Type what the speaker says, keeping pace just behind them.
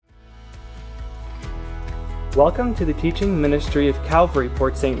Welcome to the teaching ministry of Calvary,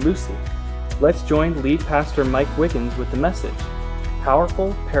 Port St. Lucie. Let's join lead pastor Mike Wiggins with the message,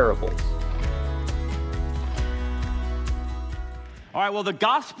 Powerful Parables. All right, well, the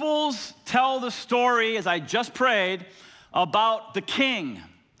Gospels tell the story, as I just prayed, about the King.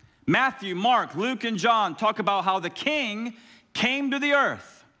 Matthew, Mark, Luke, and John talk about how the King came to the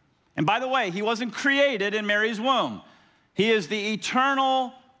earth. And by the way, he wasn't created in Mary's womb. He is the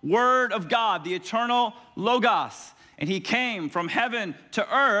eternal Word of God, the eternal Logos. And he came from heaven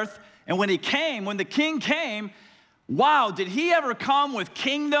to earth. And when the King came, wow, did he ever come with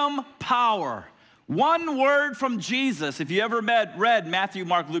kingdom power? One word from Jesus, if you ever read Matthew,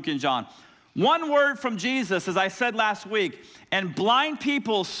 Mark, Luke, and John. One word from Jesus, as I said last week, and blind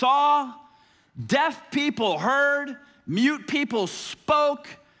people saw, deaf people heard, mute people spoke,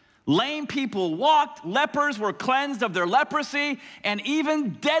 lame people walked, lepers were cleansed of their leprosy, and even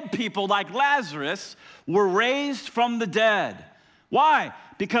dead people like Lazarus were raised from the dead. Why?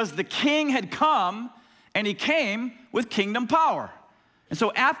 Because the King had come, and he came with kingdom power. And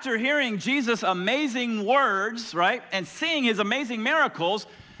so after hearing Jesus' amazing words, right, and seeing his amazing miracles,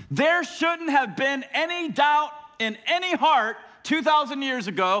 there shouldn't have been any doubt in any heart 2,000 years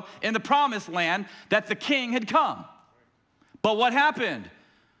ago in the promised land that the King had come. But what happened?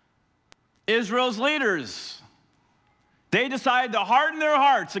 Israel's leaders, they decided to harden their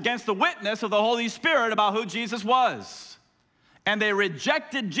hearts against the witness of the Holy Spirit about who Jesus was. And they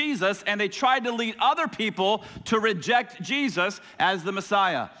rejected Jesus, and they tried to lead other people to reject Jesus as the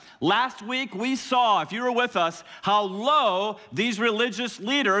Messiah. Last week, we saw, if you were with us, how low these religious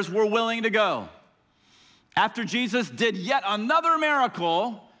leaders were willing to go. After Jesus did yet another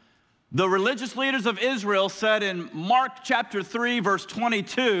miracle, the religious leaders of Israel said in Mark chapter 3, verse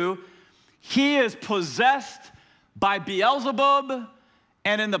 22, he is possessed by Beelzebub,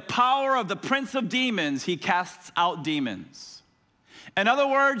 and in the power of the prince of demons, he casts out demons. In other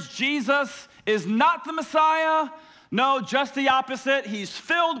words, Jesus is not the Messiah. No, just the opposite. He's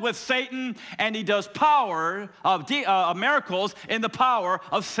filled with Satan, and he does miracles in the power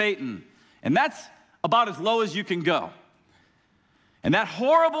of Satan. And that's about as low as you can go. And that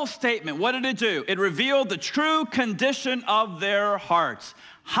horrible statement, what did it do? It revealed the true condition of their hearts.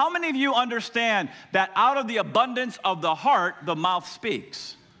 How many of you understand that out of the abundance of the heart, the mouth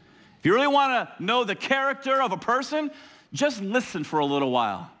speaks? If you really want to know the character of a person, just listen for a little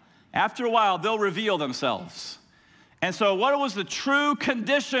while. After a while, they'll reveal themselves. And so what was the true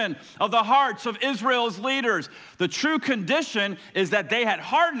condition of the hearts of Israel's leaders? The true condition is that they had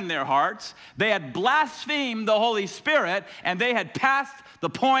hardened their hearts, they had blasphemed the Holy Spirit, and they had passed the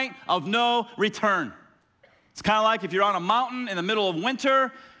point of no return. It's kind of like if you're on a mountain in the middle of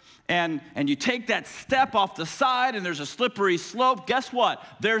winter, and you take that step off the side, and there's a slippery slope. Guess what?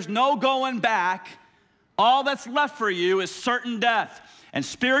 There's no going back. All that's left for you is certain death. And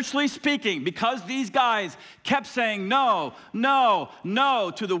spiritually speaking, because these guys kept saying no, no,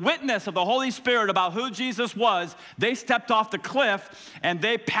 no to the witness of the Holy Spirit about who Jesus was, they stepped off the cliff and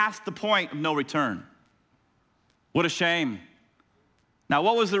they passed the point of no return. What a shame. Now,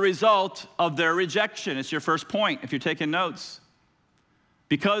 what was the result of their rejection? It's your first point if you're taking notes.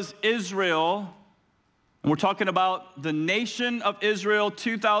 Because Israel, and we're talking about the nation of Israel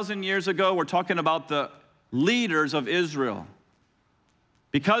 2,000 years ago, we're talking about the leaders of Israel.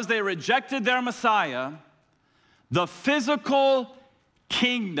 Because they rejected their Messiah, the physical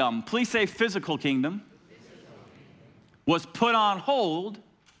kingdom, please say physical kingdom, was put on hold,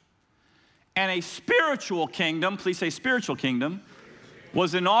 and a spiritual kingdom, please say spiritual kingdom,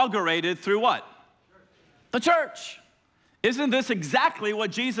 was inaugurated through what? The church. Isn't this exactly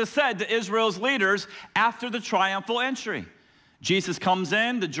what Jesus said to Israel's leaders after the triumphal entry? Jesus comes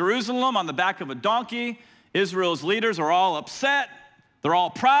in to Jerusalem on the back of a donkey. Israel's leaders are all upset. They're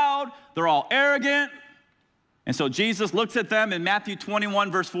all proud, they're all arrogant. And so Jesus looks at them in Matthew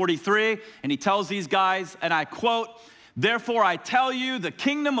 21, verse 43, and he tells these guys, and I quote, "Therefore I tell you, the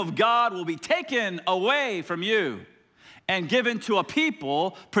kingdom of God will be taken away from you and given to a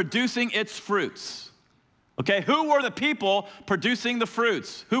people producing its fruits." Okay, who were the people producing the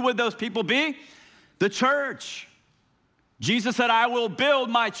fruits? Who would those people be? The church. Jesus said, "I will build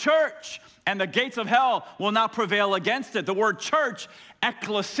my church, and the gates of hell will not prevail against it." The word church,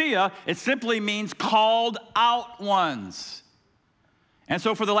 ecclesia, it simply means called out ones. And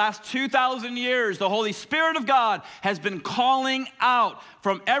so for the last 2,000 years, the Holy Spirit of God has been calling out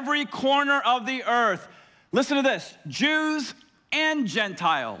from every corner of the earth. Listen to this, Jews and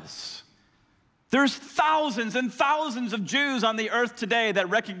Gentiles. There's thousands and thousands of Jews on the earth today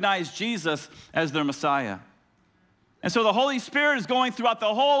that recognize Jesus as their Messiah. And so the Holy Spirit is going throughout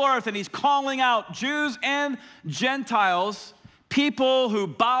the whole earth, and he's calling out Jews and Gentiles, people who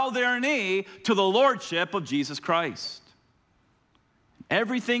bow their knee to the lordship of Jesus Christ.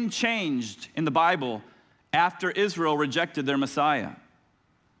 Everything changed in the Bible after Israel rejected their Messiah.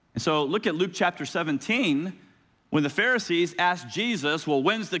 And so look at Luke chapter 17, when the Pharisees asked Jesus, well,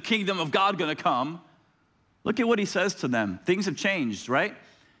 when's the kingdom of God going to come? Look at what he says to them. Things have changed, right?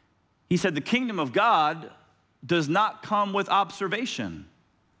 He said, the kingdom of God does not come with observation,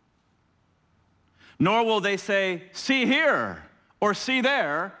 nor will they say, see here or see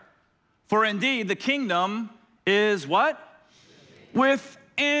there, for indeed the kingdom is what?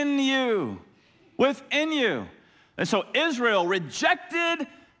 Within you. Within you. And so Israel rejected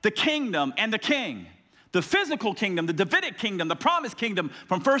the kingdom and the king. The physical kingdom, the Davidic kingdom, the promised kingdom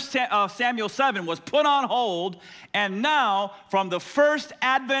from 1 Samuel 7 was put on hold. And now, from the first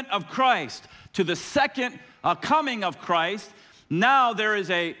advent of Christ to the second coming of Christ, now there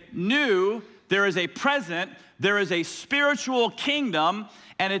is a present, there is a spiritual kingdom,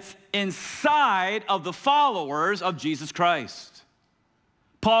 and it's inside of the followers of Jesus Christ.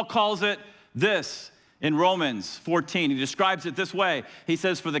 Paul calls it this. In Romans 14, he describes it this way. He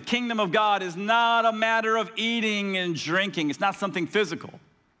says, for the kingdom of God is not a matter of eating and drinking. It's not something physical,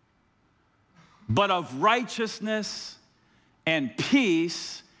 but of righteousness and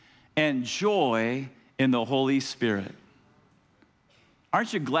peace and joy in the Holy Spirit.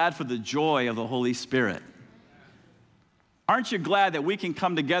 Aren't you glad for the joy of the Holy Spirit? Aren't you glad that we can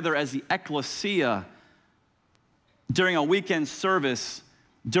come together as the ecclesia during a weekend service,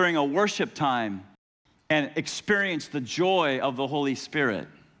 during a worship time, and experience the joy of the Holy Spirit?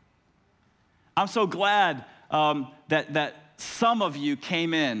 I'm so glad that some of you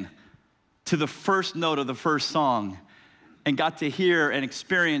came in to the first note of the first song and got to hear and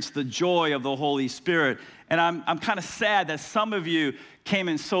experience the joy of the Holy Spirit. And I'm kind of sad that some of you came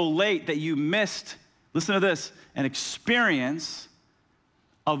in so late that you missed, listen to this, an experience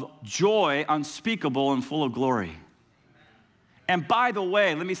of joy unspeakable and full of glory. And by the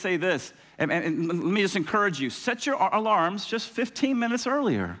way, let me say this, and let me just encourage you, set your alarms just 15 minutes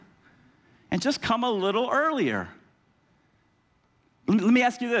earlier, and just come a little earlier. Let me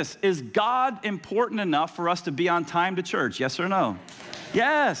ask you this, is God important enough for us to be on time to church, yes or no?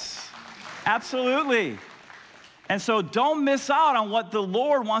 Yes, absolutely. And so don't miss out on what the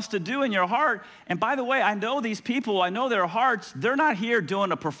Lord wants to do in your heart. And by the way, I know these people, I know their hearts, they're not here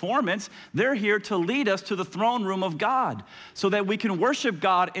doing a performance. They're here to lead us to the throne room of God so that we can worship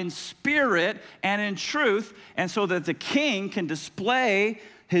God in spirit and in truth, and so that the King can display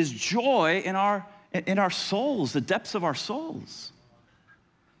his joy in our souls, the depths of our souls.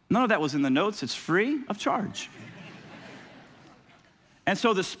 None of that was in the notes. It's free of charge. And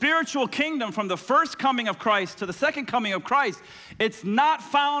so the spiritual kingdom from the first coming of Christ to the second coming of Christ, it's not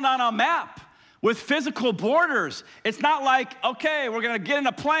found on a map with physical borders. It's not like, okay, we're going to get in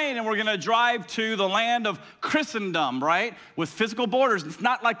a plane and we're going to drive to the land of Christendom, right? With physical borders. It's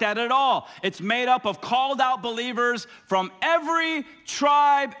not like that at all. It's made up of called out believers from every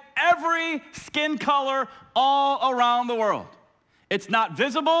tribe, every skin color, all around the world. It's not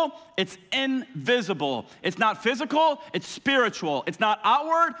visible, it's invisible. It's not physical, it's spiritual. It's not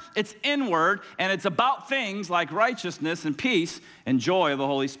outward, it's inward, and it's about things like righteousness and peace and joy of the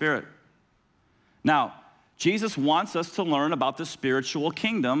Holy Spirit. Now, Jesus wants us to learn about the spiritual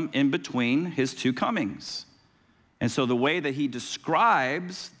kingdom in between his two comings. And so the way that he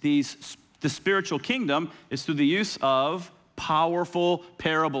describes the spiritual kingdom is through the use of powerful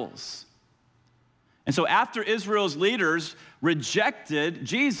parables. And so after Israel's leaders rejected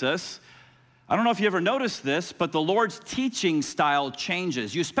Jesus, I don't know if you ever noticed this, but the Lord's teaching style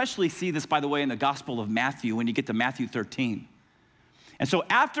changes. You especially see this, by the way, in the Gospel of Matthew when you get to Matthew 13. And so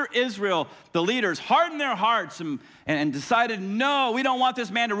after Israel, the leaders hardened their hearts and decided, no, we don't want this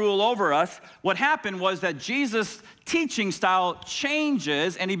man to rule over us. What happened was that Jesus' teaching style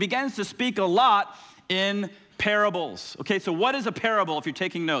changes, and he begins to speak a lot in parables. Okay, so what is a parable if you're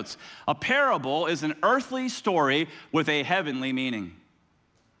taking notes? A parable is an earthly story with a heavenly meaning.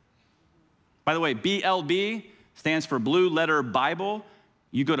 By the way, BLB stands for Blue Letter Bible.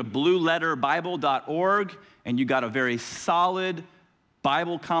 You go to blueletterbible.org and you got a very solid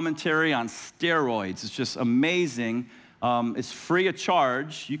Bible commentary on steroids. It's just amazing. It's free of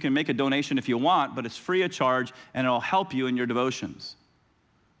charge. You can make a donation if you want, but it's free of charge and it'll help you in your devotions.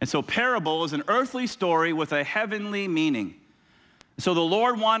 And so parable is an earthly story with a heavenly meaning. So the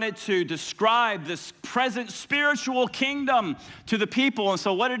Lord wanted to describe this present spiritual kingdom to the people. And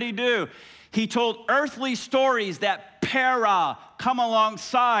so what did he do? He told earthly stories that come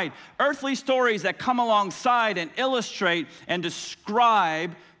alongside, earthly stories that come alongside and illustrate and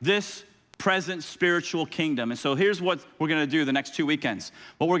describe this present spiritual kingdom. And so here's what we're going to do the next 2 weekends.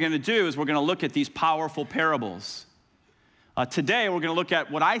 What we're going to do is we're going to look at these powerful parables. Today, we're going to look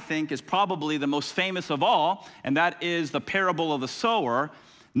at what I think is probably the most famous of all, and that is the parable of the sower.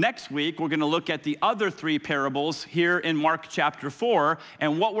 Next week, we're going to look at the other 3 parables here in Mark chapter 4.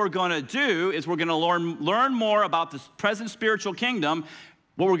 And what we're going to do is we're going to learn more about the present spiritual kingdom.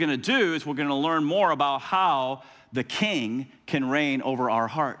 What we're going to do is we're going to learn more about how the king can reign over our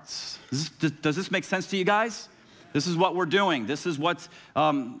hearts. Does this make sense to you guys? This is what we're doing. This is what's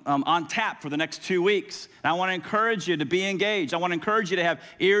on tap for the next 2 weeks. And I want to encourage you to be engaged. I want to encourage you to have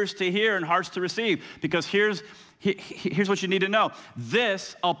ears to hear and hearts to receive, because here's what you need to know.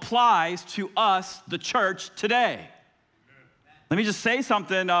 This applies to us, the church, today. Let me just say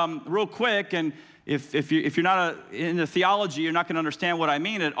something real quick, and if you're not into theology, you're not going to understand what I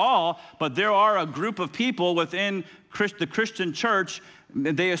mean at all, but there are a group of people within the Christian church.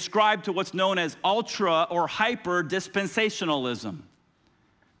 They ascribe to what's known as ultra or hyper dispensationalism.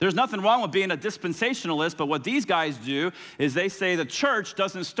 There's nothing wrong with being a dispensationalist, but what these guys do is they say the church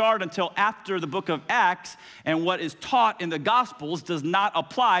doesn't start until after the book of Acts, and what is taught in the Gospels does not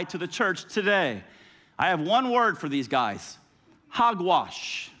apply to the church today. I have one word for these guys: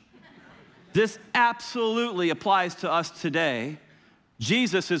 hogwash. This absolutely applies to us today.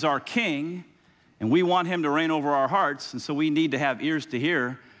 Jesus is our king, and we want him to reign over our hearts, and so we need to have ears to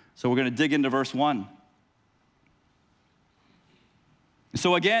hear. So we're going to dig into verse 1.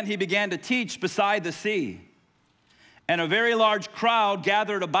 So again, he began to teach beside the sea, and a very large crowd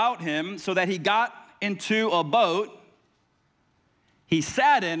gathered about him, so that he got into a boat. He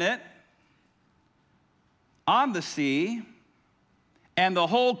sat in it on the sea, and the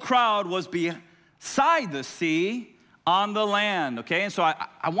whole crowd was beside the sea on the land, okay? And so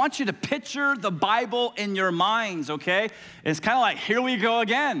I want you to picture the Bible in your minds, okay? It's kind of like, here we go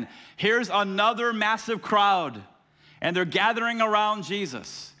again. Here's another massive crowd, and they're gathering around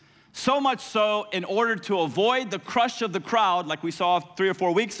Jesus. So much so, in order to avoid the crush of the crowd, like we saw 3 or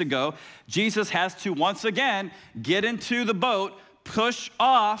 4 weeks ago, Jesus has to once again get into the boat, push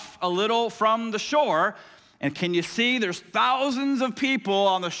off a little from the shore. And can you see there's thousands of people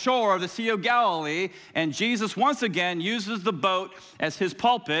on the shore of the Sea of Galilee, and Jesus once again uses the boat as his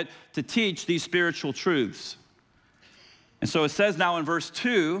pulpit to teach these spiritual truths. And so it says now in verse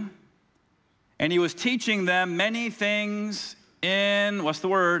 2, and he was teaching them many things in, what's the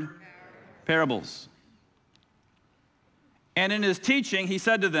word? Parables. And in his teaching, he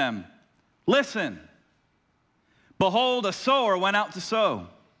said to them, listen, behold, a sower went out to sow.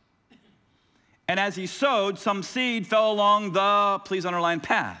 And as he sowed, some seed fell along the, please underline,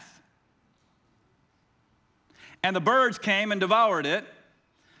 path. And the birds came and devoured it.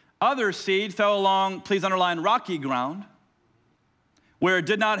 Other seed fell along, please underline, rocky ground, where it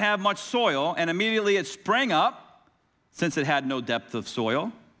did not have much soil, and immediately it sprang up, since it had no depth of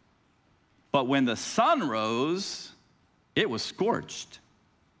soil. But when the sun rose, it was scorched.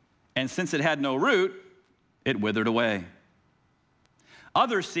 And since it had no root, it withered away.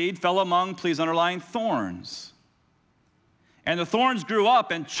 Other seed fell among, please underline, thorns. And the thorns grew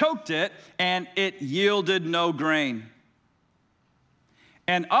up and choked it, and it yielded no grain.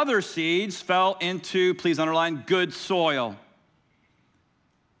 And other seeds fell into, please underline, good soil,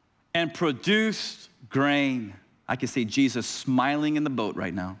 and produced grain. I can see Jesus smiling in the boat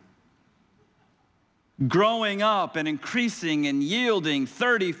right now. Growing up and increasing and yielding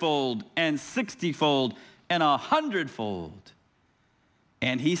 30-fold and 60-fold and 100-fold.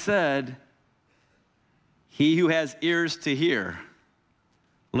 And he said, he who has ears to hear,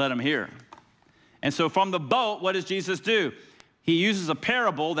 let him hear. And so from the boat, what does Jesus do? He uses a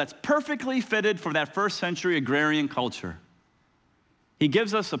parable that's perfectly fitted for that first century agrarian culture. He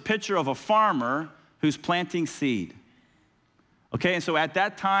gives us a picture of a farmer who's planting seed. Okay, and so at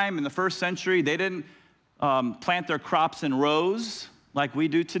that time in the first century, they didn't plant their crops in rows like we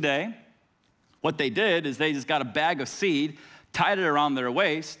do today. What they did is they just got a bag of seed, tied it around their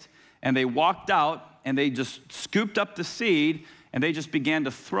waist, and they walked out and they just scooped up the seed and they just began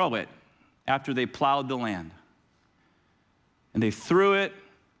to throw it after they plowed the land. And they threw it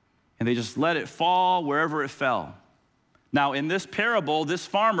and they just let it fall wherever it fell. Now, in this parable, this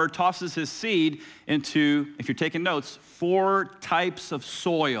farmer tosses his seed into, if you're taking notes, 4 types of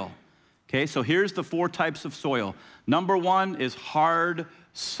soil. Okay, so here's the 4 types of soil. Number 1 is hard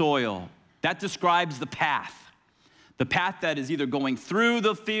soil. That describes the path. The path that is either going through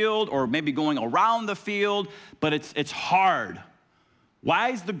the field or maybe going around the field, but it's hard. Why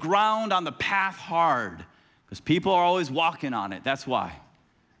is the ground on the path hard? Because people are always walking on it. That's why.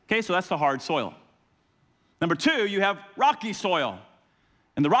 Okay, so that's the hard soil. Number two, you have rocky soil.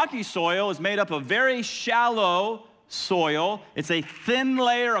 And the rocky soil is made up of very shallow soil. It's a thin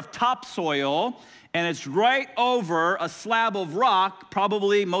layer of topsoil, and it's right over a slab of rock,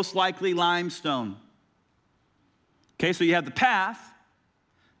 probably most likely limestone. Okay, so you have the path,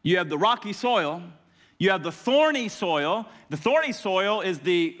 you have the rocky soil, you have the thorny soil. The thorny soil is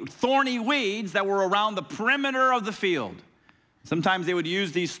the thorny weeds that were around the perimeter of the field. Sometimes they would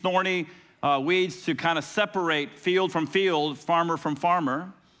use these thorny weeds to kind of separate field from field, farmer from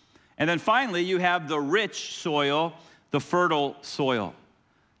farmer. And then finally, you have the rich soil, the fertile soil.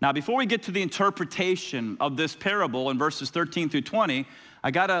 Now, before we get to the interpretation of this parable in verses 13 through 20, I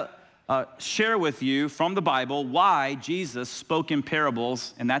got to share with you from the Bible why Jesus spoke in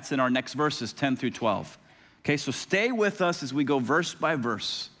parables, and that's in our next verses, 10 through 12. Okay, so stay with us as we go verse by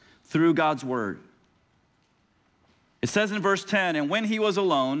verse through God's word. It says in verse 10, and when he was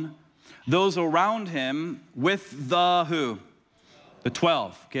alone, those around him with the who? The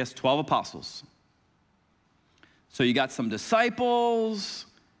 12. Okay, that's 12 apostles. So you got some disciples,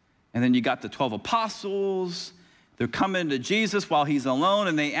 and then you got the 12 apostles. They're coming to Jesus while he's alone,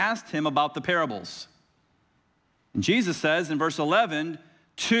 and they asked him about the parables. And Jesus says in verse 11,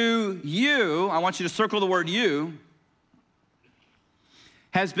 to you, I want you to circle the word you,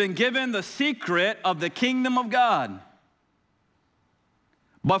 has been given the secret of the kingdom of God.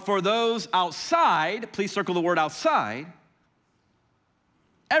 But for those outside, please circle the word outside,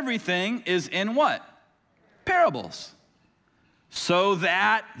 everything is in what? Parables. So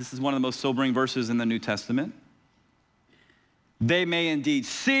that, this is one of the most sobering verses in the New Testament, they may indeed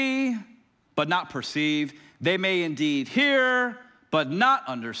see, but not perceive. They may indeed hear, but not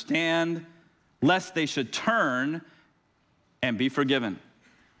understand, lest they should turn and be forgiven.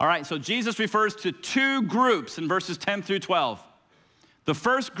 All right, so Jesus refers to two groups in verses 10 through 12. The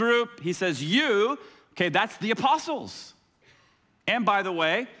first group, he says, you, okay, that's the apostles. And by the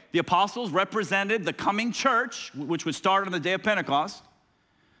way, the apostles represented the coming church, which would start on the day of Pentecost.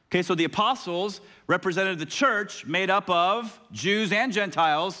 Okay, so the apostles represented the church made up of Jews and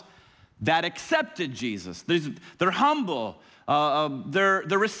Gentiles that accepted Jesus. They're humble, they're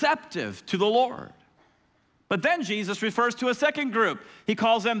receptive to the Lord. But then Jesus refers to a second group. He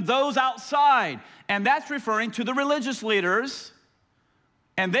calls them those outside, and that's referring to the religious leaders.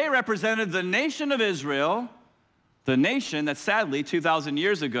 And they represented the nation of Israel, the nation that sadly 2,000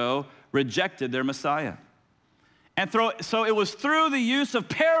 years ago rejected their Messiah. And so it was through the use of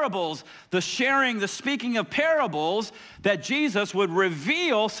parables, the sharing, the speaking of parables, that Jesus would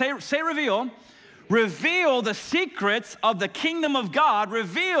reveal, say reveal the secrets of the kingdom of God,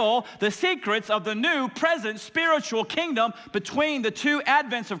 reveal the secrets of the new present spiritual kingdom between the two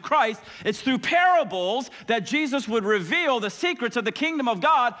advents of Christ. It's through parables that Jesus would reveal the secrets of the kingdom of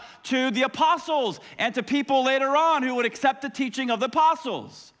God to the apostles and to people later on who would accept the teaching of the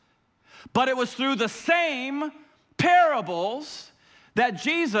apostles. But it was through the same parables that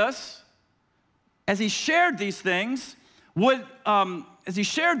Jesus, as he shared these things, as he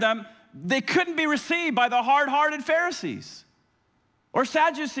shared them, they couldn't be received by the hard-hearted Pharisees or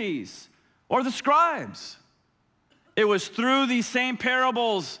Sadducees or the scribes. It was through these same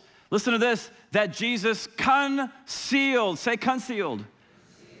parables, listen to this, that Jesus concealed, say concealed,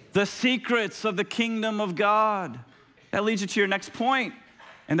 the secrets of the kingdom of God. That leads you to your next point,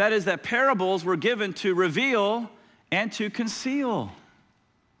 and that is that parables were given to reveal and to conceal.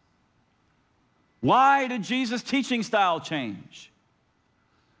 Why did Jesus' teaching style change?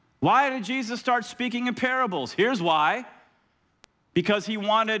 Why did Jesus start speaking in parables? Here's why. Because he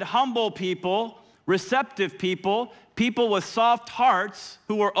wanted humble people, receptive people, people with soft hearts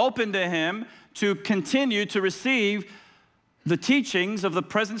who were open to him to continue to receive the teachings of the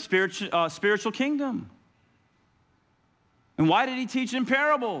present spiritual kingdom. And why did he teach in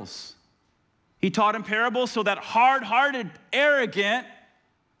parables? He taught in parables so that hard-hearted, arrogant,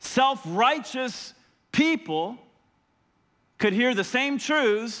 self-righteous people could hear the same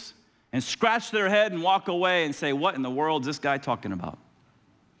truths and scratch their head and walk away and say, what in the world is this guy talking about?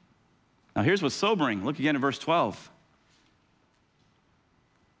 Now here's what's sobering. Look again at verse 12.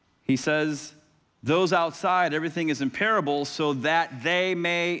 He says, those outside, everything is in parables so that they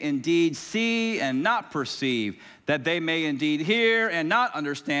may indeed see and not perceive, that they may indeed hear and not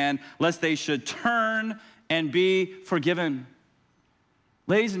understand, lest they should turn and be forgiven.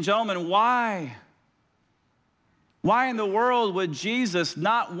 Ladies and gentlemen, why? Why in the world would Jesus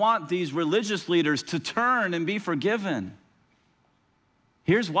not want these religious leaders to turn and be forgiven?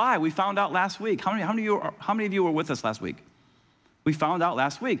 Here's why. We found out last week. How many of you were with us last week? We found out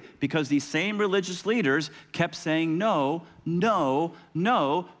last week because these same religious leaders kept saying no, no,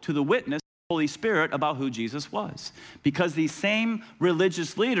 no to the witness of the Holy Spirit about who Jesus was. Because these same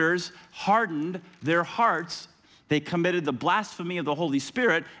religious leaders hardened their hearts, they committed the blasphemy of the Holy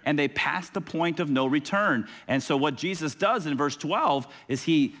Spirit, and they passed the point of no return. And so what Jesus does in verse 12 is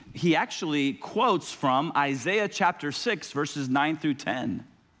he actually quotes from Isaiah chapter 6, verses 9 through 10.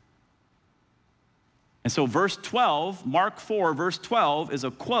 And so verse 12, Mark 4, verse 12 is a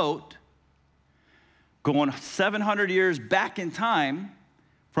quote going 700 years back in time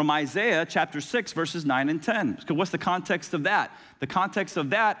from Isaiah chapter 6, verses 9 and 10. So what's the context of that? The context of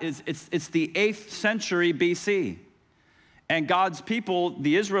that is it's the 8th century BC. And God's people,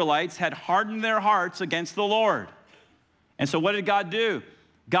 the Israelites, had hardened their hearts against the Lord. And so what did God do?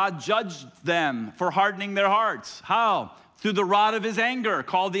 God judged them for hardening their hearts. How? Through the rod of his anger,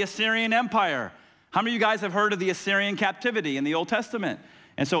 called the Assyrian Empire. How many of you guys have heard of the Assyrian captivity in the Old Testament?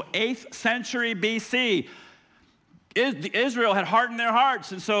 And so 8th century BC, Israel had hardened their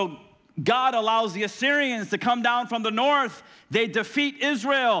hearts. And so God allows the Assyrians to come down from the north. They defeat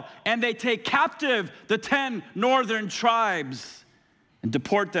Israel, and they take captive the 10 northern tribes and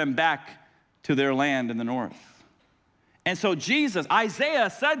deport them back to their land in the north. And so Isaiah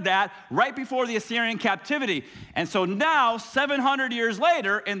said that right before the Assyrian captivity. And so now, 700 years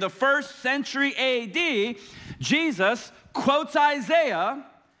later, in the 1st century AD, Jesus quotes Isaiah.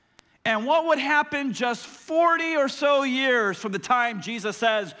 And what would happen just 40 or so years from the time Jesus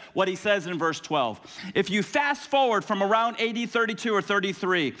says what he says in verse 12? If you fast forward from around AD 32 or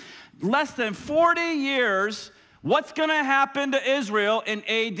 33, less than 40 years, what's going to happen to Israel in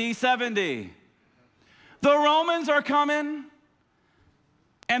AD 70? The Romans are coming,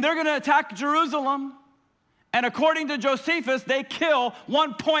 and they're going to attack Jerusalem. And according to Josephus, they kill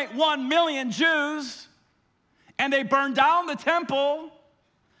 1.1 million Jews, and they burn down the temple,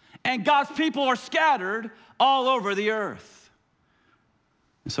 and God's people are scattered all over the earth.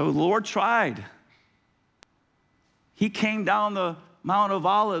 And so the Lord tried. He came down the Mount of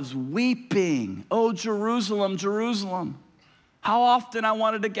Olives weeping, "Oh, Jerusalem, Jerusalem, how often I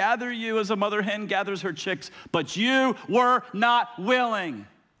wanted to gather you as a mother hen gathers her chicks, but you were not willing."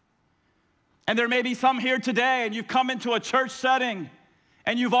 And there may be some here today, and you've come into a church setting,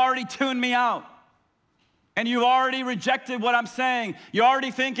 and you've already tuned me out. And you've already rejected what I'm saying. You're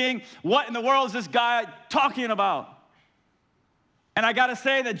already thinking, what in the world is this guy talking about? And I got to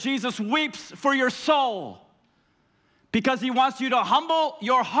say that Jesus weeps for your soul because he wants you to humble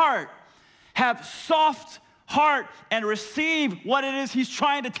your heart, have soft heart, and receive what it is he's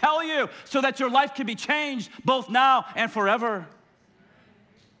trying to tell you so that your life can be changed both now and forever.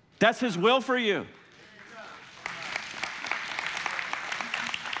 That's his will for you.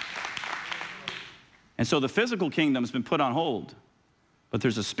 And so the physical kingdom's been put on hold, but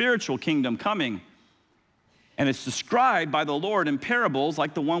there's a spiritual kingdom coming, and it's described by the Lord in parables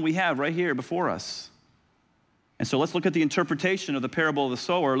like the one we have right here before us. And so let's look at the interpretation of the parable of the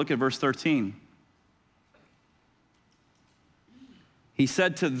sower. Look at verse 13. He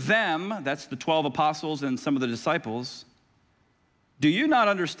said to them, that's the 12 apostles and some of the disciples, "Do you not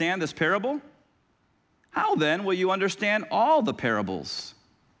understand this parable? How then will you understand all the parables?"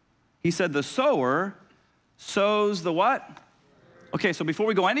 He said, "The sower sows the what?" Okay, so before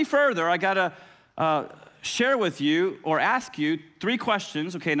we go any further, I gotta share with you or ask you 3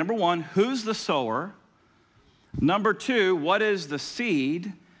 questions. Okay, number 1, who's the sower? Number 2, what is the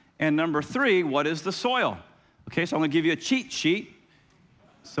seed? And number 3, what is the soil? Okay, so I'm gonna give you a cheat sheet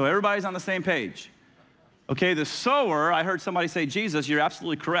so everybody's on the same page. Okay, the sower, I heard somebody say, Jesus, you're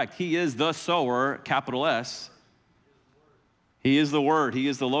absolutely correct. He is the sower, capital S. He is the Word, he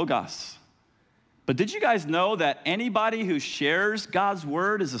is the Logos. But did you guys know that anybody who shares God's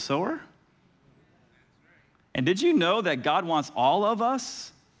Word is a sower? And did you know that God wants all of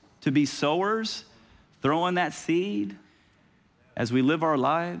us to be sowers, throwing that seed as we live our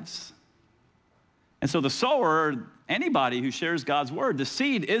lives? And so the sower, anybody who shares God's Word, the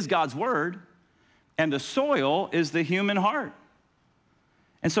seed is God's Word, and the soil is the human heart.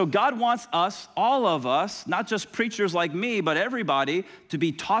 And so God wants us, all of us, not just preachers like me, but everybody, to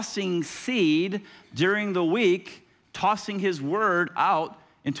be tossing seed during the week, tossing his word out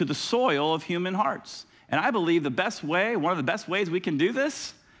into the soil of human hearts. And I believe the best way, one of the best ways we can do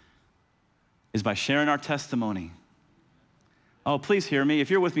this is by sharing our testimony. Oh, please hear me.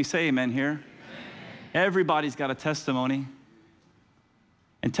 If you're with me, say amen here. Amen. Everybody's got a testimony.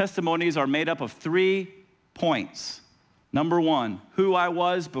 And testimonies are made up of 3 points. Number 1, who I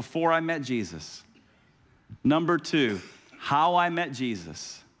was before I met Jesus. Number 2, how I met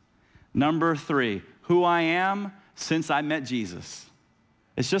Jesus. Number 3, who I am since I met Jesus.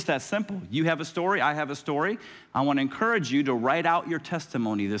 It's just that simple. You have a story, I have a story. I want to encourage you to write out your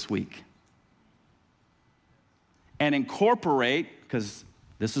testimony this week and incorporate, because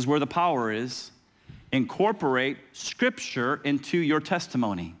this is where the power is, incorporate Scripture into your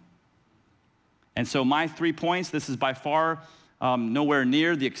testimony. And so my 3 points, this is by far nowhere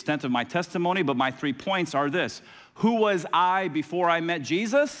near the extent of my testimony, but my 3 points are this. Who was I before I met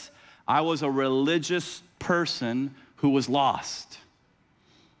Jesus? I was a religious person who was lost.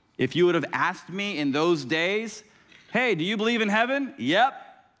 If you would have asked me in those days, hey, do you believe in heaven? Yep.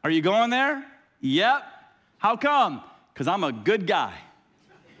 Are you going there? Yep. How come? Because I'm a good guy.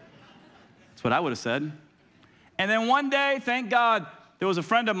 That's what I would have said. And then one day, thank God, there was a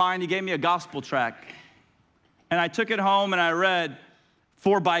friend of mine, he gave me a gospel tract. And I took it home and I read,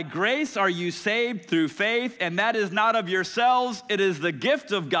 "For by grace are you saved through faith, and that is not of yourselves, it is the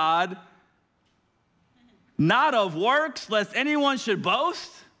gift of God, not of works, lest anyone should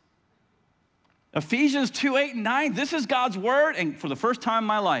boast." Ephesians 2:8-9, this is God's word. And for the first time in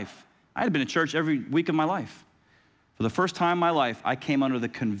my life, I had been to church every week of my life. For the first time in my life, I came under the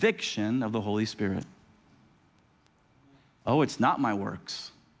conviction of the Holy Spirit. Oh, it's not my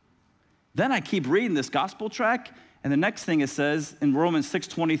works. Then I keep reading this gospel tract, and the next thing it says in Romans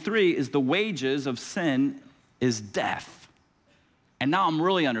 6:23 is the wages of sin is death. And now I'm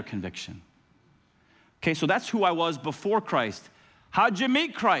really under conviction. Okay, so that's who I was before Christ. How'd you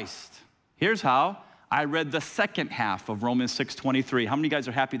meet Christ? Here's how. I read the second half of Romans 6:23. How many of you guys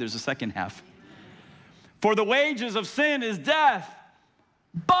are happy there's a second half? For the wages of sin is death,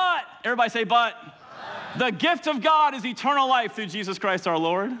 but, everybody say but. The gift of God is eternal life through Jesus Christ our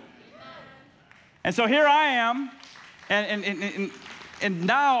Lord. And so here I am, and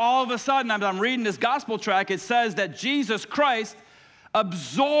now all of a sudden I'm reading this gospel tract. It says that Jesus Christ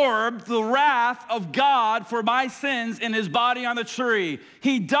absorbed the wrath of God for my sins in his body on the tree.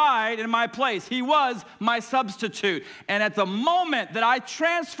 He died in my place. He was my substitute. And at the moment that I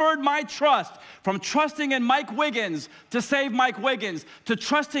transferred my trust from trusting in Mike Wiggins to save Mike Wiggins to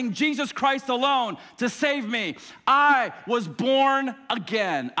trusting Jesus Christ alone to save me, I was born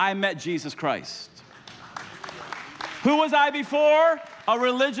again. I met Jesus Christ. Who was I before? A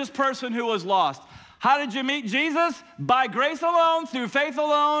religious person who was lost. How did you meet Jesus? By grace alone, through faith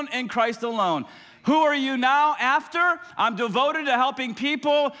alone, in Christ alone. Who are you now after? I'm devoted to helping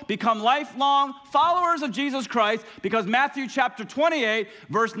people become lifelong followers of Jesus Christ, because Matthew chapter 28,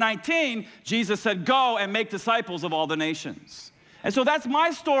 verse 19, Jesus said, "Go and make disciples of all the nations." And so that's my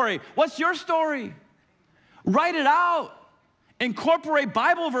story. What's your story? Write it out. Incorporate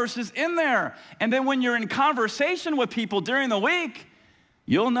Bible verses in there. And then when you're in conversation with people during the week,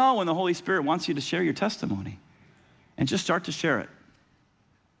 you'll know when the Holy Spirit wants you to share your testimony. And just start to share it.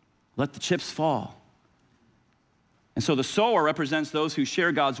 Let the chips fall. And so the sower represents those who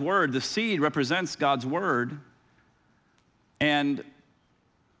share God's word. The seed represents God's word. And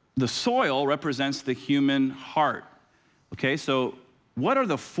the soil represents the human heart. Okay, so what are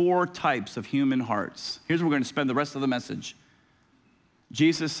the 4 types of human hearts? Here's where we're going to spend the rest of the message.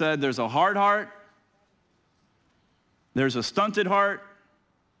 Jesus said there's a hard heart, there's a stunted heart,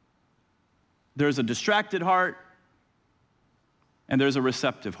 there's a distracted heart, and there's a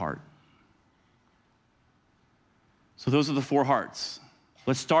receptive heart. So those are the 4 hearts.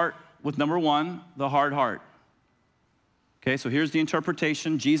 Let's start with number 1, the hard heart. Okay, so here's the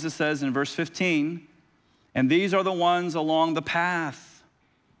interpretation. Jesus says in verse 15, "And these are the ones along the path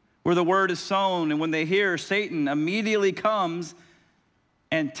where the word is sown, and when they hear, Satan immediately comes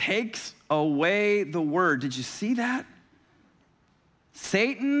and takes away the word." Did you see that?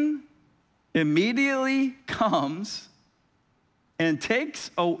 Satan immediately comes and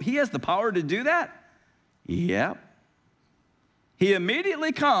takes, he has the power to do that? Yep. He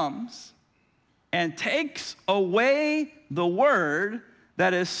immediately comes and takes away the word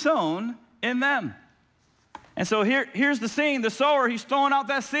that is sown in them. And so here's the scene. The sower, he's throwing out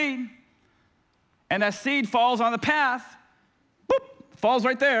that seed, and that seed falls on the path. Boop, falls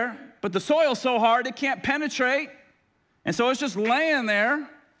right there. But the soil's so hard it can't penetrate, and so it's just laying there.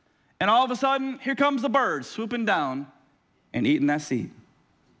 And all of a sudden, here comes the bird swooping down and eating that seed.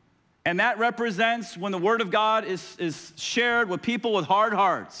 And that represents when the word of God is shared with people with hard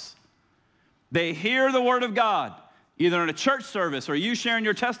hearts. They hear the word of God, either in a church service or you sharing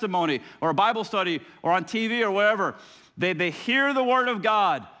your testimony or a Bible study or on TV or wherever. They hear the word of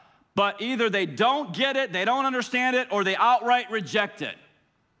God, but either they don't get it, they don't understand it, or they outright reject it.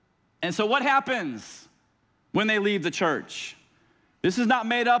 And so what happens when they leave the church? This is not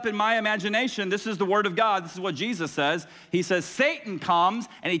made up in my imagination. This is the word of God. This is what Jesus says. He says Satan comes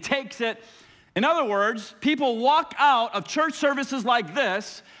and he takes it In other words, people walk out of church services like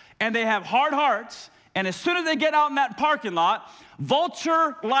this, and they have hard hearts, and as soon as they get out in that parking lot,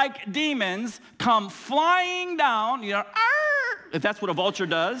 vulture-like demons come flying down, if that's what a vulture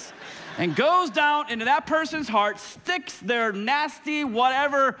does, and goes down into that person's heart, sticks their nasty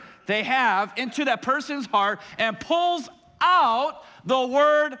whatever they have into that person's heart, and pulls out the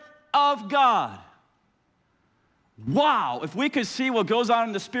Word of God. Wow, if we could see what goes on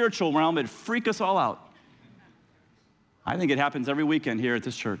in the spiritual realm, it'd freak us all out. I think it happens every weekend here at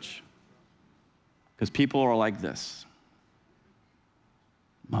this church. Because people are like this.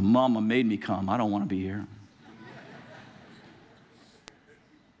 My mama made me come. I don't want to be here.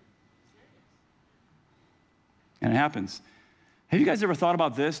 And it happens. Have you guys ever thought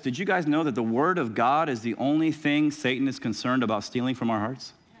about this? Did you guys know that the Word of God is the only thing Satan is concerned about stealing from our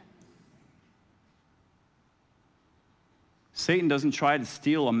hearts? Satan doesn't try to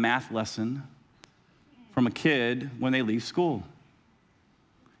steal a math lesson from a kid when they leave school.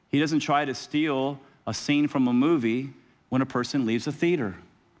 He doesn't try to steal a scene from a movie when a person leaves a theater.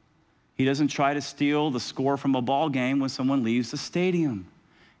 He doesn't try to steal the score from a ball game when someone leaves the stadium.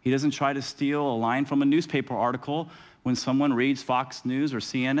 He doesn't try to steal a line from a newspaper article when someone reads Fox News or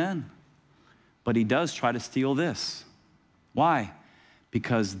CNN. But he does try to steal this. Why?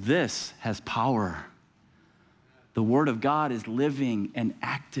 Because this has power. The Word of God is living and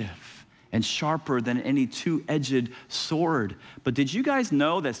active and sharper than any two-edged sword. But did you guys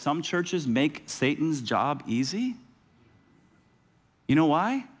know that some churches make Satan's job easy? You know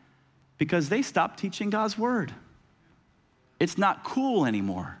why? Because they stopped teaching God's Word. It's not cool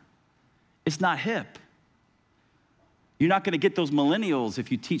anymore. It's not hip. You're not going to get those millennials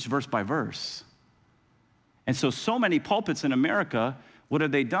if you teach verse by verse. And so many pulpits in America, what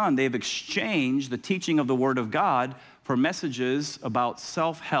have they done? They've exchanged the teaching of the Word of God for messages about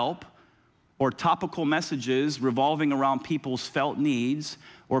self-help or topical messages revolving around people's felt needs,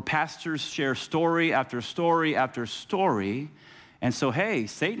 or pastors share story after story after story. And so, hey,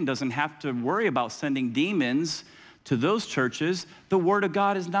 Satan doesn't have to worry about sending demons to those churches. The Word of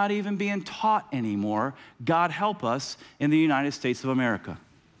God is not even being taught anymore. God help us in the United States of America.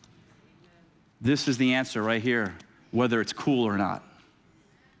 This is the answer right here, whether it's cool or not.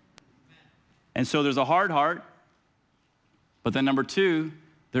 And so there's a hard heart, but then number two,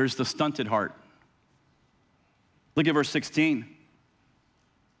 there's the stunted heart. Look at verse 16.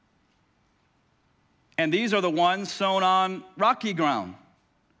 And these are the ones sown on rocky ground.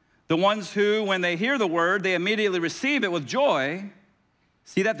 The ones who, when they hear the word, they immediately receive it with joy.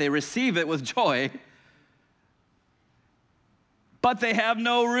 See that? They receive it with joy. But they have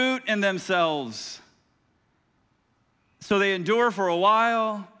no root in themselves. So they endure for a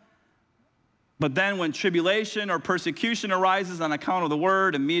while. But then when tribulation or persecution arises on account of the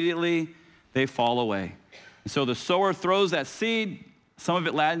word, immediately they fall away. And so the sower throws that seed. Some of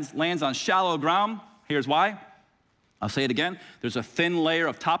it lands on shallow ground. Here's why. I'll say it again. There's a thin layer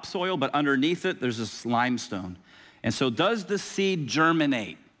of topsoil, but underneath it, there's this limestone. And so does the seed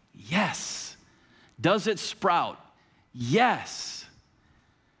germinate? Yes. Does it sprout? Yes.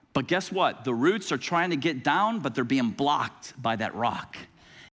 But guess what? The roots are trying to get down, but they're being blocked by that rock.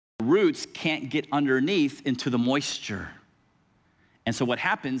 The roots can't get underneath into the moisture. And so what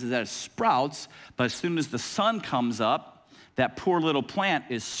happens is that it sprouts, but as soon as the sun comes up, that poor little plant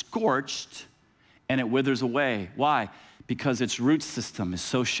is scorched and it withers away. Why? Because its root system is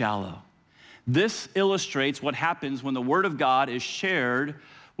so shallow. This illustrates what happens when the Word of God is shared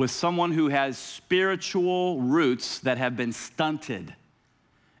with someone who has spiritual roots that have been stunted.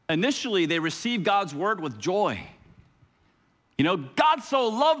 Initially, they receive God's Word with joy. You know, God so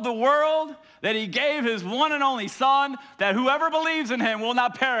loved the world that he gave his one and only Son, that whoever believes in him will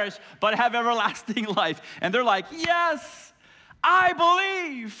not perish, but have everlasting life. And they're like, yes, I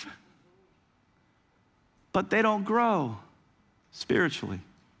believe. But they don't grow spiritually.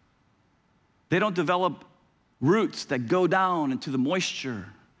 They don't develop roots that go down into the moisture.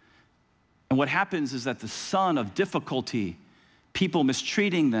 And what happens is that the son of difficulty, people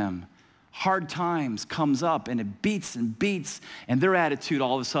mistreating them, hard times comes up and it beats, and their attitude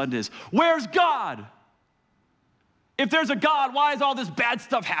all of a sudden is, where's God? If there's a God, why is all this bad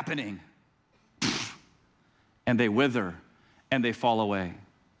stuff happening? And they wither and they fall away.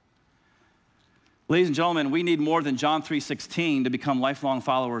 Ladies and gentlemen, we need more than John 3:16 to become lifelong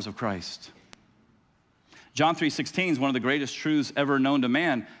followers of Christ. John 3:16 is one of the greatest truths ever known to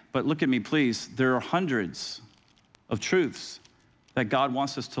man, but look at me, please. There are hundreds of truths that God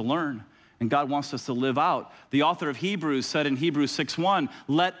wants us to learn and God wants us to live out. The author of Hebrews said in Hebrews 6:1,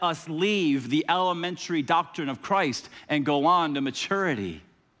 let us leave the elementary doctrine of Christ and go on to maturity.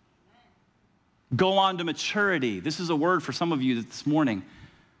 Go on to maturity. This is a word for some of you this morning.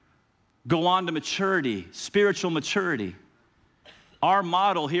 Go on to maturity, spiritual maturity. Our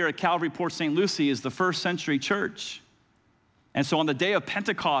model here at Calvary Port St. Lucie is the first century church. And so on the day of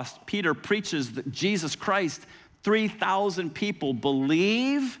Pentecost, Peter preaches that Jesus Christ, 3,000 people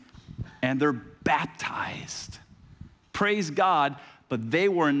believe and they're baptized. Praise God, but they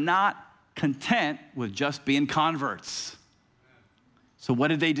were not content with just being converts. So what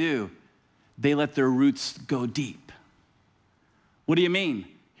did they do? They let their roots go deep. What do you mean?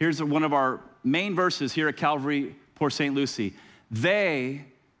 Here's one of our main verses here at Calvary Port St. Lucie. They,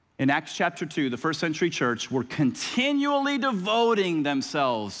 in Acts chapter 2, the first century church, were continually devoting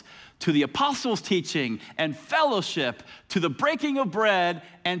themselves to the apostles' teaching and fellowship, to the breaking of bread,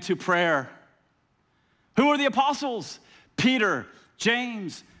 and to prayer. Who are the apostles? Peter,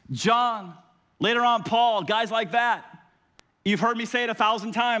 James, John, later on Paul, guys like that. You've heard me say it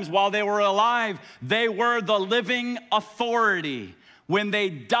 1,000 times. While they were alive, they were the living authority. When they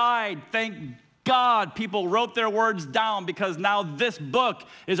died, thank God, people wrote their words down, because now this book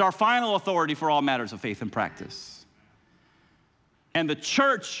is our final authority for all matters of faith and practice. And the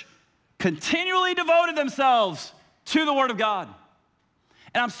church continually devoted themselves to the Word of God.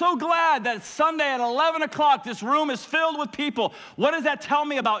 And I'm so glad that Sunday at 11 o'clock, this room is filled with people. What does that tell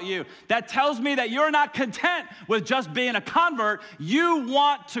me about you? That tells me that you're not content with just being a convert. You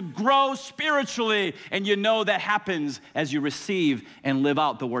want to grow spiritually, and you know that happens as you receive and live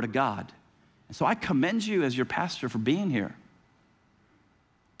out the Word of God. And so I commend you as your pastor for being here.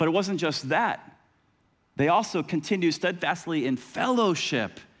 But it wasn't just that. They also continued steadfastly in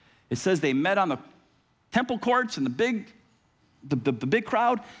fellowship. It says they met on the temple courts and the big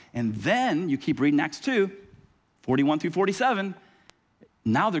crowd, and then you keep reading Acts 2, 41 through 47.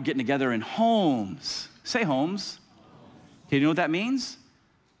 Now they're getting together in homes. Say homes. Okay, you know what that means?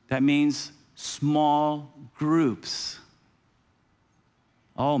 That means small groups.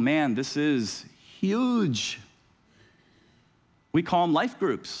 Oh man, this is huge. We call them life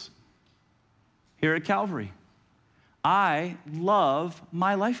groups here at Calvary. I love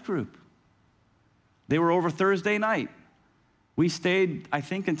my life group. They were over Thursday night. We stayed, I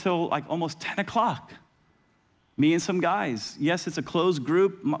think, until like almost 10 o'clock. Me and some guys. Yes, it's a closed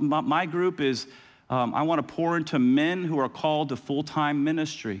group. My group is, I want to pour into men who are called to full-time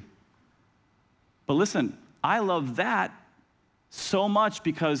ministry. But listen, I love that so much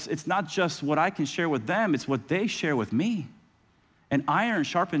because it's not just what I can share with them, it's what they share with me. And iron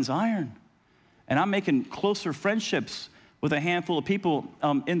sharpens iron. And I'm making closer friendships with a handful of people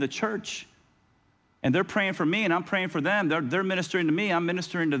in the church. And they're praying for me, and I'm praying for them. They're ministering to me, I'm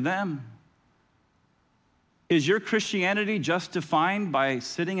ministering to them. Is your Christianity just defined by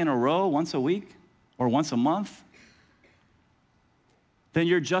sitting in a row once a week or once a month? Then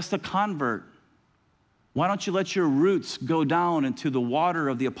you're just a convert. Why don't you let your roots go down into the water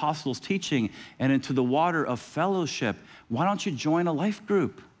of the apostles' teaching and into the water of fellowship? Why don't you join a life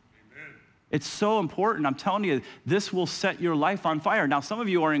group? It's so important. I'm telling you, this will set your life on fire. Now, some of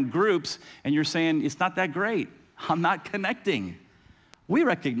you are in groups, and you're saying, it's not that great. I'm not connecting. We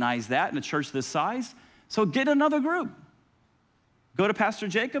recognize that in a church this size, so get another group. Go to Pastor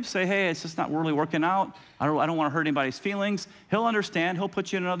Jacob, say, hey, it's just not really working out. I don't want to hurt anybody's feelings. He'll understand. He'll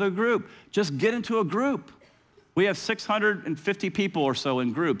put you in another group. Just get into a group. We have 650 people or so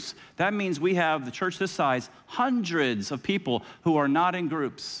in groups. That means we have, the church this size, hundreds of people who are not in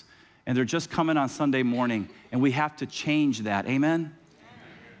groups. And they're just coming on Sunday morning, and we have to change that. Amen? Amen?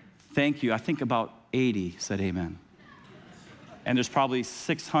 Thank you. I think about 80 said amen. And there's probably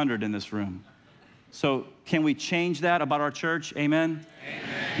 600 in this room. So can we change that about our church? Amen? Amen.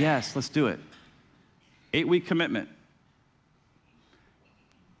 Yes, let's do it. 8-week commitment.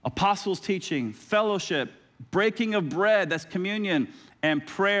 Apostles' teaching, fellowship, breaking of bread, that's communion, and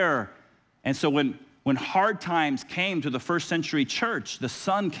prayer. And so when hard times came to the first century church, the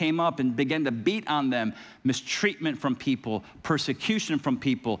sun came up and began to beat on them. Mistreatment from people, persecution from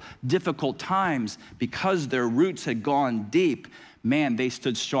people, difficult times. Because their roots had gone deep, man, they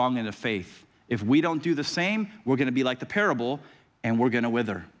stood strong in the faith. If we don't do the same, we're going to be like the parable, and we're going to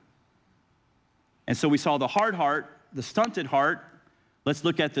wither. And so we saw the hard heart, the stunted heart. Let's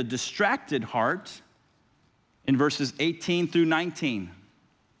look at the distracted heart in verses 18 through 19.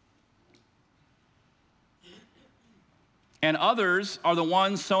 And others are the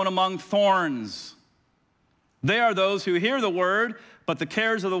ones sown among thorns. They are those who hear the word, but the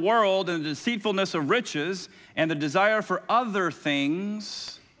cares of the world and the deceitfulness of riches and the desire for other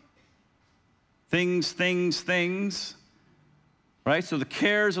things, right? So the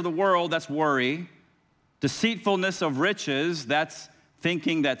cares of the world, that's worry. Deceitfulness of riches, that's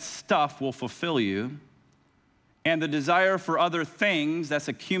thinking that stuff will fulfill you, and the desire for other things, that's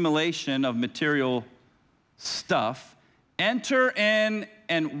accumulation of material stuff, enter in,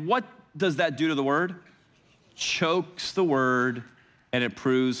 and what does that do to the word? Chokes the word, and it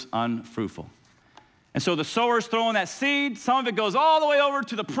proves unfruitful. And so the sower's throwing that seed. Some of it goes all the way over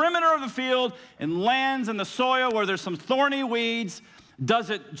to the perimeter of the field and lands in the soil where there's some thorny weeds. Does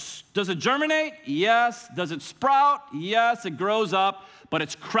it germinate? Yes. Does it sprout? Yes, it grows up, but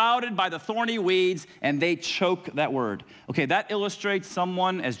it's crowded by the thorny weeds, and they choke that word. Okay, that illustrates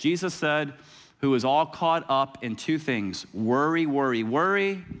someone, as Jesus said, who is all caught up in two things: worry, worry,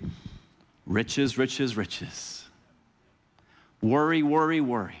 worry, riches, riches, riches. Worry, worry,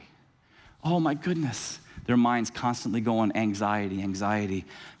 worry. Oh my goodness. Their mind's constantly going anxiety, anxiety.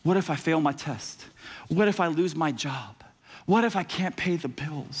 What if I fail my test? What if I lose my job? What if I can't pay the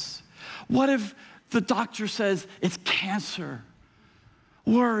bills? What if the doctor says it's cancer?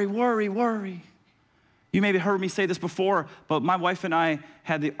 Worry, worry, worry. You maybe heard me say this before, but my wife and I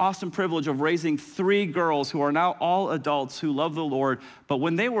had the awesome privilege of raising 3 girls who are now all adults who love the Lord. But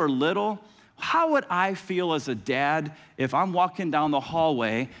when they were little, how would I feel as a dad if I'm walking down the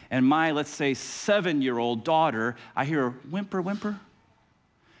hallway and my, let's say, 7-year-old daughter, I hear her whimper, whimper,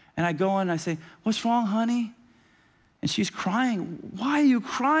 and I go in and I say, "What's wrong, honey?" And she's crying. "Why are you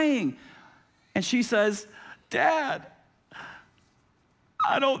crying?" And she says, "Dad,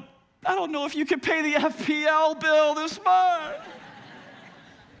 I don't know if you can pay the FPL bill this month."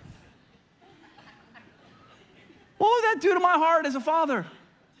 What would that do to my heart as a father?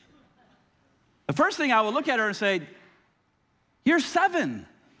 The first thing I would look at her and say, "You're 7.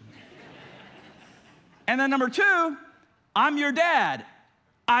 And then number 2, "I'm your dad.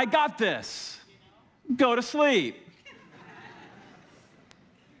 I got this. Go to sleep."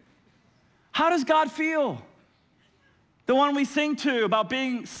 How does God feel? The one we sing to about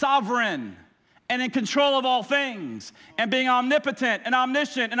being sovereign and in control of all things and being omnipotent and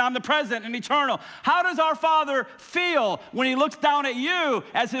omniscient and omnipresent and eternal. How does our Father feel when he looks down at you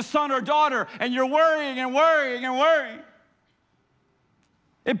as his son or daughter and you're worrying and worrying and worrying?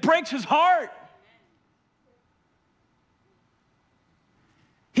 It breaks his heart.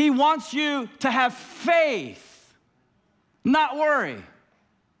 He wants you to have faith, not worry.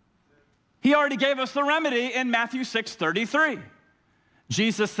 He already gave us the remedy in Matthew 6:33.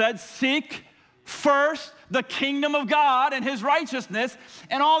 Jesus said, "Seek first the kingdom of God and his righteousness,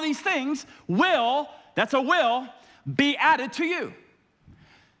 and all these things will," that's a will, "be added to you."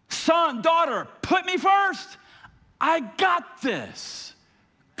 Son, daughter, put me first. I got this.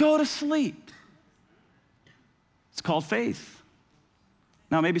 Go to sleep. It's called faith.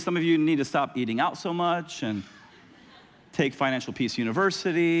 Now, maybe some of you need to stop eating out so much and take Financial Peace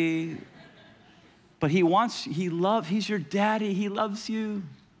University. But he's your daddy. He loves you.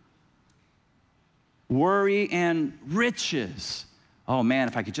 Worry and riches. Oh man,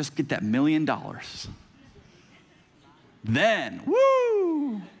 if I could just get that $1 million, then,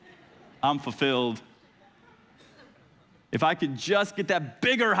 woo, I'm fulfilled. If I could just get that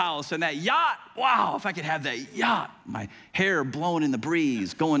bigger house and that yacht, wow, if I could have that yacht, my hair blowing in the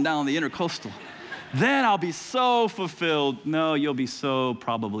breeze, going down the intercoastal, then I'll be so fulfilled. No, you'll be so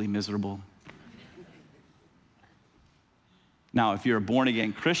probably miserable. Now, if you're a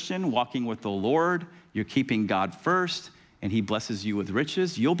born-again Christian walking with the Lord, you're keeping God first, and he blesses you with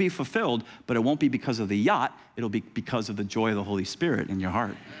riches, you'll be fulfilled, but it won't be because of the yacht. It'll be because of the joy of the Holy Spirit in your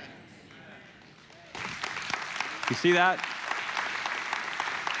heart. You see that?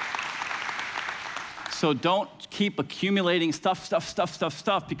 So don't keep accumulating stuff,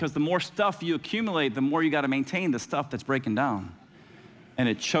 because the more stuff you accumulate, the more you got to maintain the stuff that's breaking down, and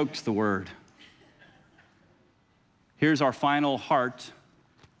it chokes the word. Here's our final heart,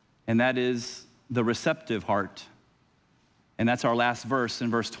 and that is the receptive heart. And that's our last verse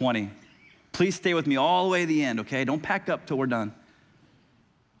in verse 20. Please stay with me all the way to the end, okay? Don't pack up till we're done.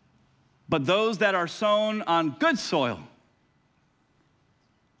 But those that are sown on good soil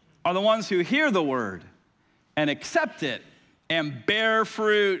are the ones who hear the word and accept it and bear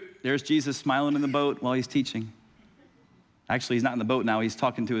fruit. There's Jesus smiling in the boat while he's teaching. Actually, he's not in the boat now. He's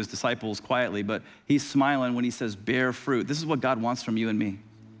talking to his disciples quietly, but he's smiling when he says bear fruit. This is what God wants from you and me.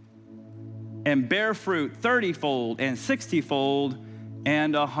 And bear fruit 30-fold and 60-fold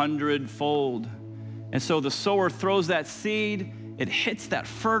and 100-fold. And so the sower throws that seed. It hits that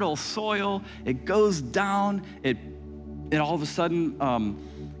fertile soil. It goes down. It all of a sudden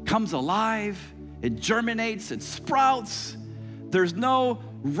comes alive. It germinates. It sprouts. There's no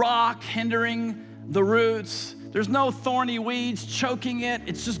rock hindering the roots. There's no thorny weeds choking it.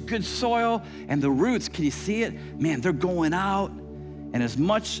 It's just good soil. And the roots, can you see it? Man, they're going out And as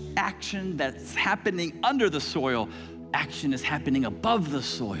much action that's happening under the soil, action is happening above the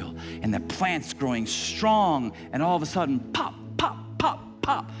soil. And the plant's growing strong, and all of a sudden, pop, pop, pop,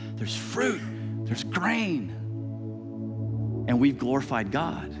 pop. There's fruit, there's grain. And we've glorified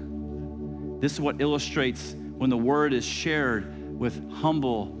God. This is what illustrates when the word is shared with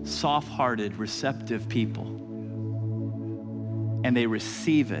humble, soft-hearted, receptive people. And they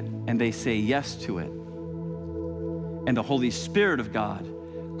receive it, and they say yes to it. And the Holy Spirit of God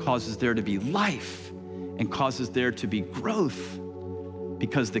causes there to be life and causes there to be growth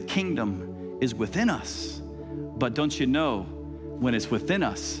because the kingdom is within us. But don't you know, when it's within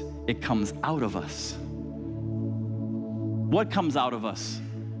us, it comes out of us. What comes out of us?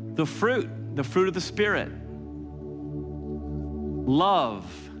 The fruit of the Spirit.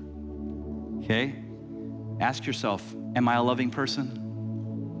 Love. Okay? Ask yourself, am I a loving person?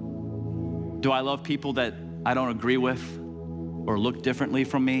 Do I love people that I don't agree with or look differently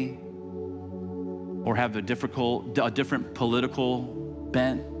from me or have a different political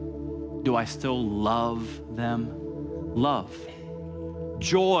bent? Do I still love them? Love.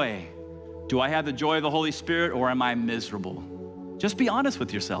 Joy. Do I have the joy of the Holy Spirit or am I miserable? Just be honest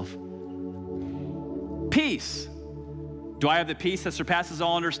with yourself. Peace. Do I have the peace that surpasses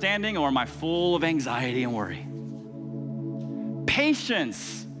all understanding or am I full of anxiety and worry?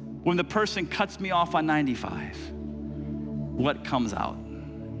 Patience. When the person cuts me off on 95, what comes out?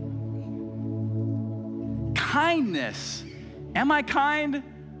 Kindness. Am I kind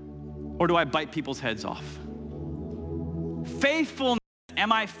or do I bite people's heads off? Faithfulness.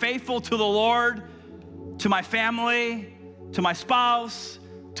 Am I faithful to the Lord, to my family, to my spouse,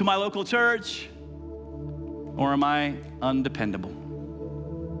 to my local church? Or am I undependable?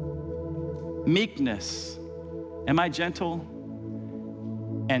 Meekness. Am I gentle?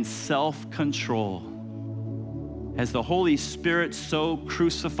 And self-control. Has the Holy Spirit so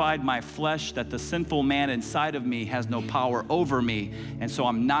crucified my flesh that the sinful man inside of me has no power over me, and so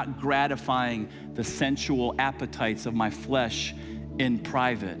I'm not gratifying the sensual appetites of my flesh in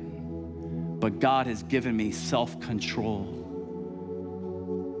private, but God has given me self-control.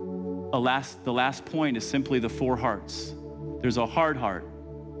 The last point is simply the four hearts. There's a hard heart,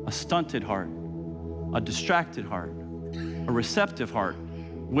 a stunted heart, a distracted heart, a receptive heart.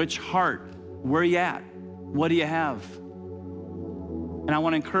 Which heart? Where are you at? What do you have? And I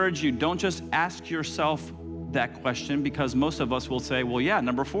want to encourage you, don't just ask yourself that question, because most of us will say, well, yeah,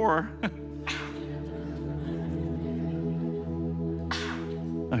 number 4.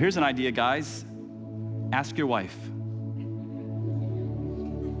 Now, here's an idea, guys. Ask your wife,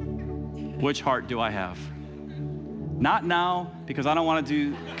 which heart do I have? Not now, because I don't want to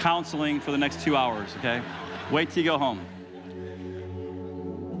do counseling for the next 2 hours, okay? Wait till you go home.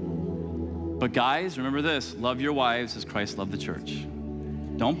 But guys, remember this, love your wives as Christ loved the church.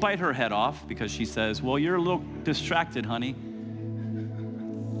 Don't bite her head off because she says, well, you're a little distracted, honey.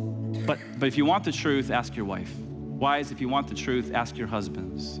 But if you want the truth, ask your wife. Wives, if you want the truth, ask your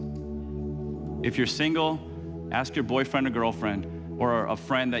husbands. If you're single, ask your boyfriend or girlfriend or a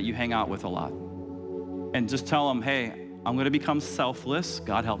friend that you hang out with a lot. And just tell them, hey, I'm gonna become selfless,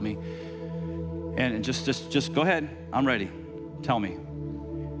 God help me. And just go ahead, I'm ready, tell me.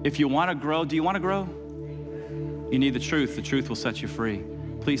 If you want to grow, do you want to grow? You need the truth will set you free.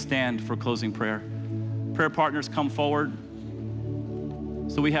 Please stand for closing prayer. Prayer partners, come forward.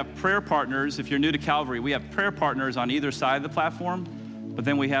 So we have prayer partners. If you're new to Calvary, we have prayer partners on either side of the platform, but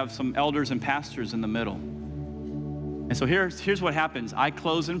then we have some elders and pastors in the middle. And so here's what happens. I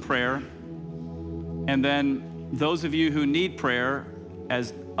close in prayer, and then those of you who need prayer,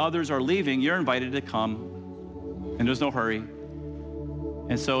 as others are leaving, you're invited to come, and there's no hurry.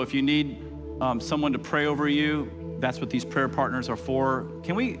 And so if you need someone to pray over you, that's what these prayer partners are for.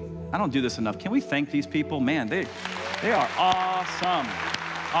 I don't do this enough. Can we thank these people? Man, they are awesome.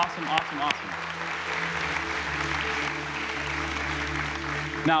 Awesome.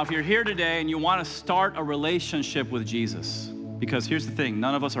 Now, if you're here today and you want to start a relationship with Jesus, because here's the thing,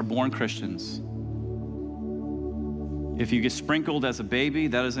 none of us are born Christians. If you get sprinkled as a baby,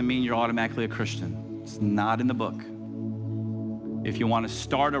 that doesn't mean you're automatically a Christian. It's not in the book. If you want to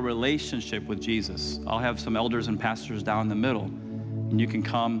start a relationship with Jesus, I'll have some elders and pastors down the middle, and you can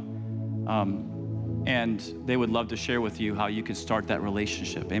come, and they would love to share with you how you can start that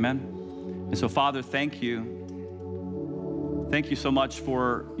relationship. Amen? And so, Father, thank you. Thank you so much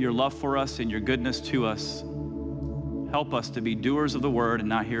for your love for us and your goodness to us. Help us to be doers of the word and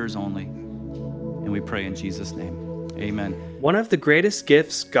not hearers only. And we pray in Jesus' name. Amen. One of the greatest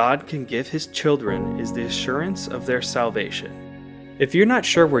gifts God can give his children is the assurance of their salvation. If you're not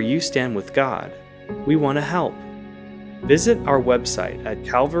sure where you stand with God, we want to help. Visit our website at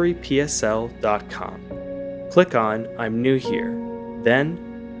calvarypsl.com. Click on I'm New Here,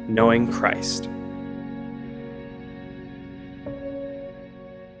 then Knowing Christ.